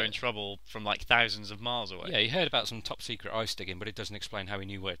people are in trouble from like thousands of miles away. Yeah, he heard about some top secret ice digging, but it doesn't explain how he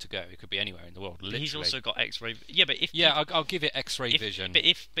knew where to go. It could be anywhere in the world. Literally. He's also got X-ray. Yeah, but if I'll give it X-ray vision. But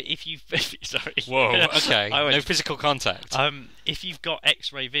if you sorry. Whoa. Okay. No physical contact. If you've got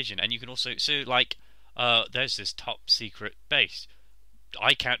X-ray vision and you can also there's this top secret base.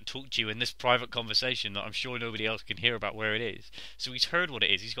 I can't talk to you in this private conversation that I'm sure nobody else can hear about where it is. So he's heard what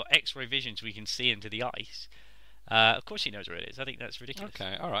it is. He's got X-ray vision so he can see into the ice. Of course he knows where it is. I think that's ridiculous.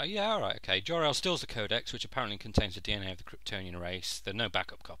 Okay, alright, yeah, alright, okay. Jor-El steals the codex, which apparently contains the DNA of the Kryptonian race. There are no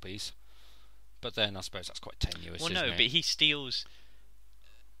backup copies. But then I suppose that's quite tenuous, isn't it? But he steals...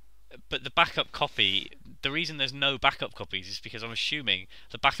 But the backup copy... The reason there's no backup copies is because I'm assuming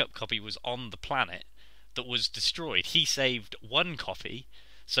the backup copy was on the planet that was destroyed. He saved one copy,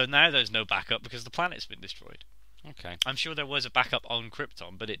 so now there's no backup because the planet's been destroyed. Okay. I'm sure there was a backup on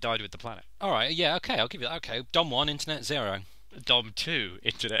Krypton, but it died with the planet. Alright, yeah, okay, I'll give you that. Okay, Dom 1, Internet 0. Dom 2,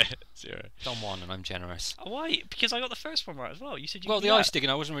 Internet 0. Dom 1, and I'm generous. Why? Because I got the first one right as well. You said you Well, could the do ice that. digging,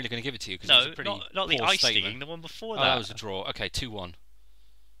 I wasn't really going to give it to you because No, it was a pretty not the poor ice statement. digging, the one before that was a draw. Okay, 2-1.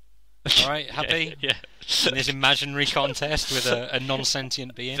 Alright, happy? Yeah. In this imaginary contest with a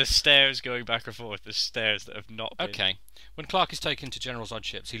non-sentient being. The stairs going back and forth, the stairs that have not been... Okay. When Clark is taken to General Zod's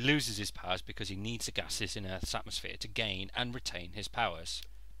ships, he loses his powers because he needs the gases in Earth's atmosphere to gain and retain his powers.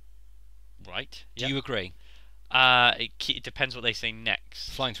 Right. Do you agree? It depends what they say next.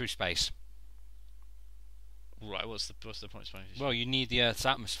 Flying through space. Right, what's the point of flying through space? Well, you need the Earth's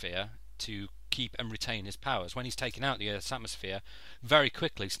atmosphere to keep and retain his powers. When he's taken out the Earth's atmosphere, very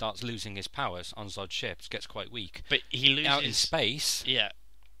quickly starts losing his powers on Zod's ships, gets quite weak. But he loses... Out in space... Yeah.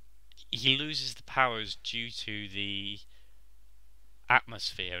 He loses the powers due to the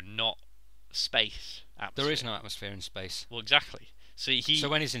atmosphere, not space atmosphere. There is no atmosphere in space. Well, exactly. So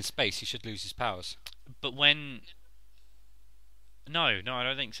when he's in space, he should lose his powers. But when... No, I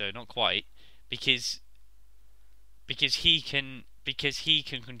don't think so. Not quite. Because he can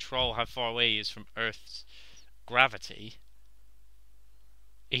control how far away he is from Earth's gravity.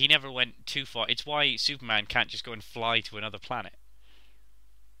 He never went too far. It's why Superman can't just go and fly to another planet.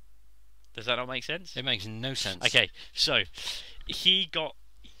 Does that not make sense? It makes no sense. Okay, so he got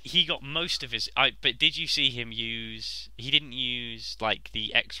most of his. But did you see him use? He didn't use like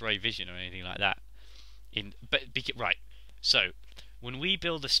the X-ray vision or anything like that. Right. So when we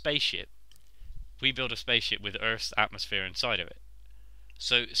build a spaceship with Earth's atmosphere inside of it.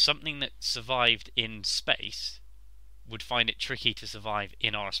 So something that survived in space would find it tricky to survive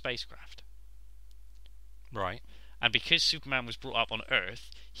in our spacecraft. Right. And because Superman was brought up on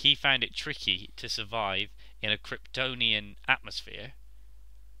Earth, he found it tricky to survive in a Kryptonian atmosphere.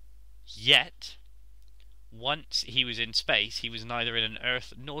 Yet, once he was in space, he was neither in an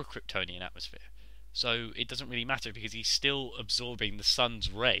Earth nor Kryptonian atmosphere. So it doesn't really matter because he's still absorbing the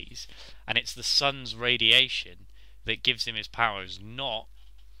sun's rays, and it's the sun's radiation that gives him his powers, not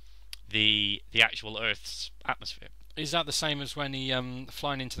the actual Earth's atmosphere. Is that the same as when he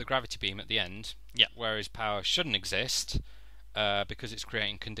flying into the gravity beam at the end? Yeah. Where his power shouldn't exist because it's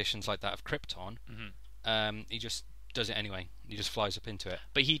creating conditions like that of Krypton. Mm-hmm. He just does it anyway. He just flies up into it.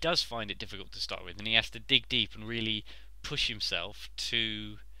 But he does find it difficult to start with, and he has to dig deep and really push himself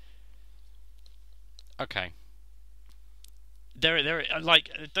to... Okay. There, like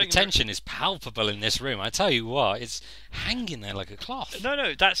the tension is palpable in this room. I tell you what, it's hanging there like a cloth.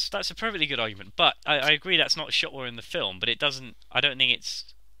 No, that's a perfectly good argument. But I agree that's not shot well in the film. But it doesn't. I don't think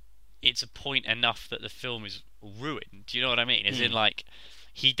it's a point enough that the film is ruined. Do you know what I mean? As in, like,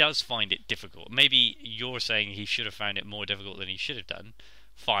 he does find it difficult. Maybe you're saying he should have found it more difficult than he should have done.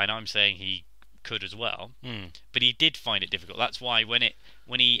 Fine, I'm saying he could as well. But he did find it difficult. That's why when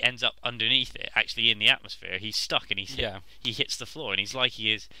he ends up underneath it, actually in the atmosphere, he's stuck and he hits the floor, and he's like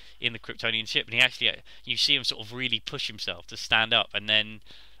he is in the Kryptonian ship, and he actually, you see him sort of really push himself to stand up and then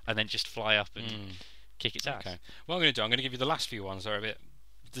just fly up and kick its ass. Okay. What I'm going to give you the last few ones. Are a bit.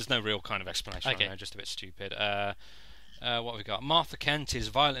 There's no real kind of explanation. Okay. They're just a bit stupid. What have we got? Martha Kent is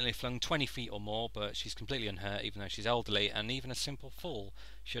violently flung 20 feet or more, but she's completely unhurt, even though she's elderly, and even a simple fall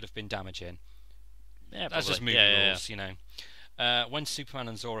should have been damaging. Yeah, that's just movie rules, you know. When Superman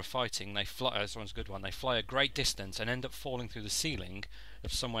and Zor are fighting, they fly. This one's a good one. They fly a great distance and end up falling through the ceiling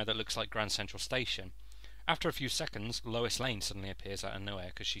of somewhere that looks like Grand Central Station. After a few seconds, Lois Lane suddenly appears out of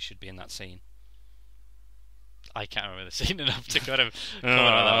nowhere because she should be in that scene. I can't remember the scene enough to kind of comment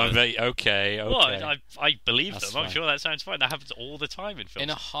on that one. Okay. Well, I believe That's them. I'm fine. sure that sounds fine. That happens all the time in films. In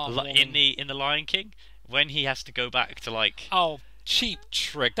a heartwarming... in the Lion King, when he has to go back to like. Oh, cheap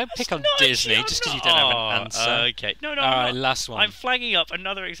trick! Don't pick on not Disney cheap, just because I'm you don't have not- an answer. Okay. No. All right, I'm not. last one. I'm flagging up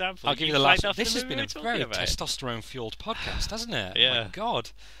another example. I'll give you the flagged last one. up This the has been movie a we're very talking about. testosterone-fueled podcast, hasn't it? Yeah. Oh my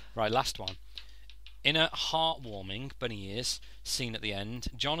God. Right, last one. In a heartwarming bunny ears scene at the end,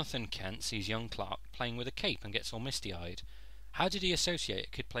 Jonathan Kent sees young Clark playing with a cape and gets all misty-eyed. How did he associate a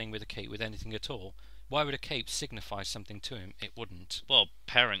kid playing with a cape with anything at all? Why would a cape signify something to him? It wouldn't. Well,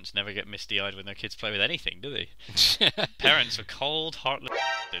 parents never get misty-eyed when their kids play with anything, do they? Parents are cold, heartless.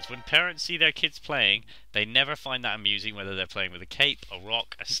 When parents see their kids playing, they never find that amusing, whether they're playing with a cape, a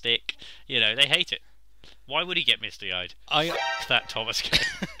rock, a stick. They hate it. Why would he get misty-eyed? That Thomas Kane.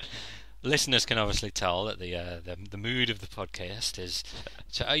 Listeners can obviously tell that the mood of the podcast is.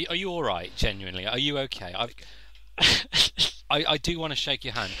 So are you all right? Genuinely, are you okay? I do want to shake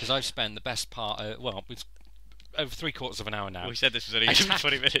your hand because I've spent the best part. We've over 3/4 of an hour now. We said this was only going to be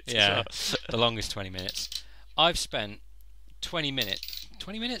 20 minutes. Yeah, the longest 20 minutes. I've spent 20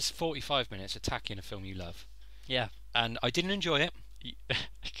 minutes, 45 minutes attacking a film you love. Yeah. And I didn't enjoy it.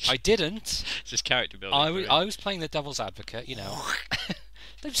 I didn't. It's just character building. I was playing the devil's advocate,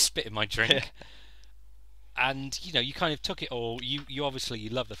 Don't spit in my drink. And, you kind of took it all. You obviously, you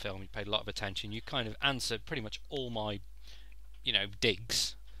love the film. You paid a lot of attention. You kind of answered pretty much all my,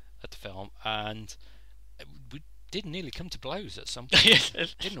 digs at the film. And we did nearly come to blows at some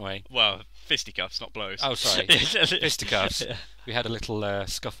point, didn't we? Well, fisticuffs, not blows. Oh, sorry. Fisticuffs. Yeah. We had a little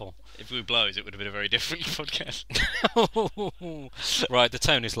scuffle. If we were blows, it would have been a very different podcast. Right, the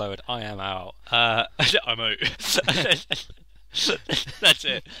tone is lowered. I am out. I'm out. That's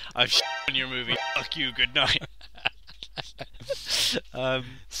it. I've on your movie. Fuck you. Good night.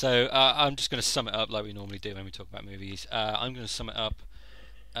 So I'm just going to sum it up like we normally do when we talk about movies. I'm going to sum it up.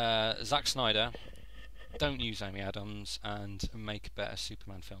 Zack Snyder, don't use Amy Adams and make better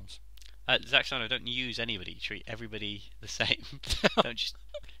Superman films. Zack Snyder, don't use anybody. Treat everybody the same. Don't just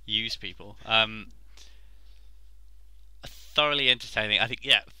use people. Thoroughly entertaining. I think,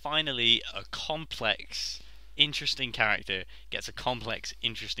 finally a complex, interesting character gets a complex,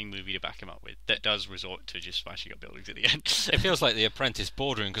 interesting movie to back him up with that does resort to just smashing up buildings at the end. It feels like The Apprentice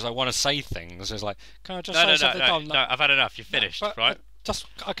boardroom because I want to say things. It's like, can I just say something? No, I've had enough. You're finished, right?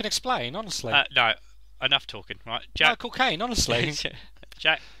 I can explain, honestly. No, enough talking, right? Jack, Michael Caine, honestly.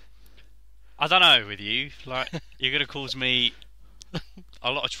 Jack, I don't know with you. Like, you're going to cause me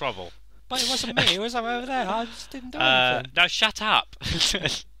a lot of trouble. But it wasn't me. It was over there. I just didn't do anything. No, shut up.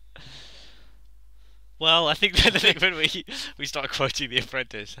 Well, I think when we start quoting The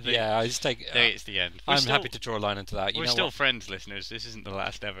Apprentice, I think I just take. it's the end. I'm happy to draw a line into that. We're still friends, listeners. This isn't the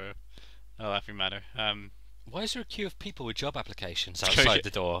last ever Laughing Matter. Why is there a queue of people with job applications outside the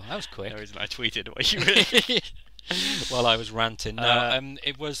door? That was quick. No reason I tweeted what you were. While I was ranting. No,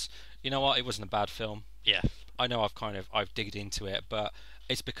 it was. You know what? It wasn't a bad film. Yeah. I know I've digged into it, but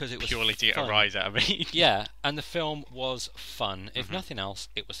it's because it was purely to get fun. a rise out of me. Yeah, and the film was fun. If nothing else,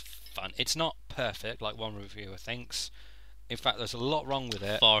 it was fun. It's not perfect like one reviewer thinks. In fact, there's a lot wrong with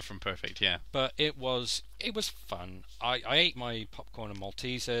it. Far from perfect, yeah. But it was fun. I ate my popcorn and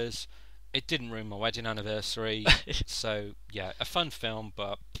Maltesers. It didn't ruin my wedding anniversary. So yeah, a fun film,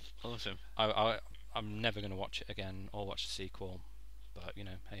 but awesome. I'm never going to watch it again or watch the sequel. But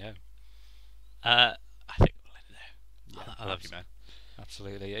hey ho. I think we'll end it there. I love you, man.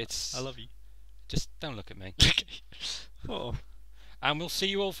 Absolutely. I love you. Just don't look at me. Oh. And we'll see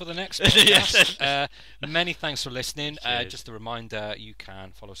you all for the next podcast. Many thanks for listening. Just a reminder, you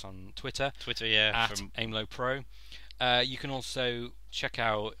can follow us on Twitter. At AimLowPro. You can also check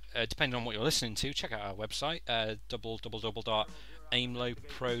out, depending on what you're listening to, check out our website,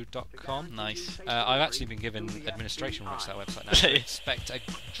 www.aimlowpro.com. Nice. I've actually been given administration rights to that website now. So expect a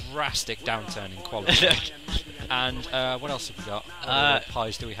drastic downturn in quality. And what else have we got? What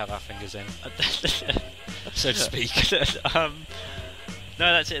pies do we have our fingers in? So to speak.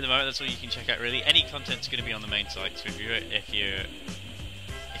 No, that's it at the moment. That's all you can check out, really. Any content's going to be on the main site. So if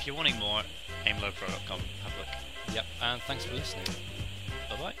you're wanting more, aimlowpro.com. Have a look. Yep. And thanks for listening.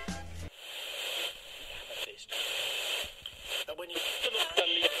 Bye bye.